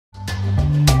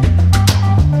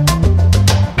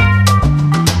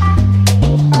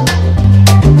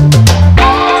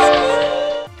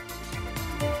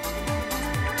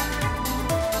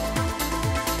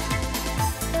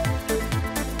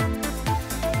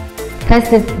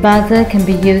Passive buzzer can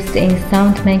be used in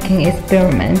sound-making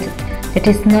experiment. It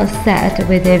is not set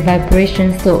with a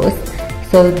vibration source,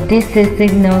 so DC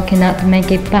signal cannot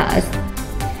make it buzz.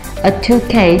 A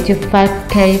 2K to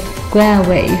 5K square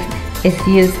wave is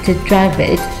used to drive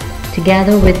it.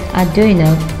 Together with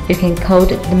Arduino, you can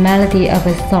code the melody of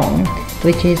a song,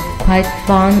 which is quite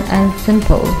fun and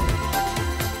simple.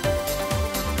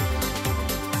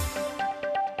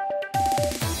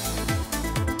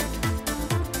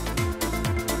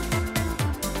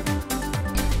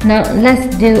 Now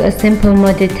let's do a simple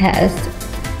model test.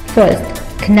 First,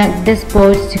 connect this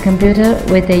board to computer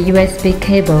with a USB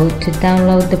cable to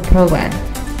download the program.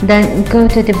 Then go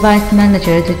to Device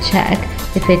Manager to check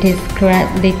if it is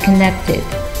correctly connected.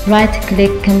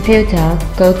 Right-click Computer,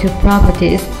 go to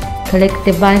Properties, click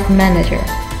Device Manager,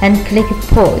 and click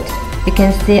Port. You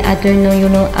can see Arduino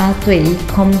Uno R3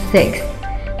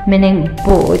 COM6, meaning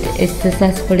board is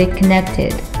successfully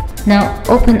connected. Now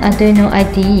open Arduino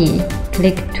IDE,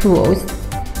 click Tools.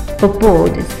 For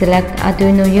board, select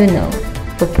Arduino Uno.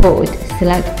 For port,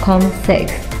 select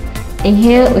COM6. In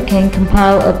here, we can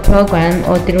compile a program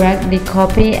or directly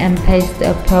copy and paste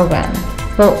a program.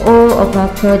 For all of our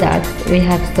products, we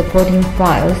have supporting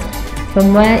files,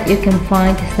 from where you can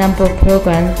find sample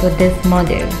programs for this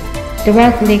module.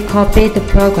 Directly copy the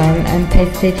program and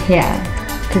paste it here.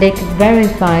 Click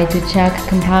Verify to check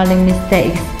compiling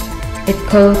mistakes. If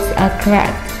codes are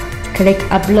correct, click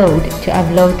Upload to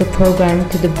upload the program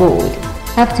to the board.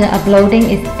 After uploading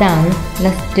is done,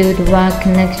 let's do the wire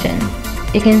connection.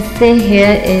 You can see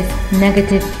here is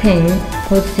negative pin,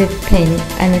 positive pin,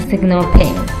 and a signal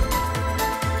pin.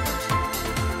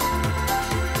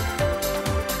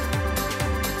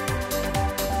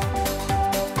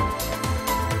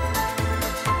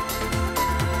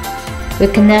 We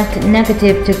connect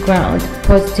negative to ground,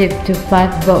 positive to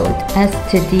 5 volt, S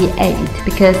to D8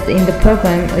 because in the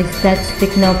program we set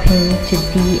signal pin to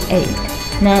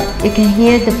D8. Now you can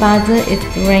hear the buzzer is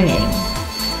ringing.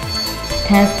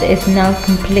 Test is now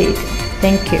complete.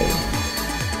 Thank you.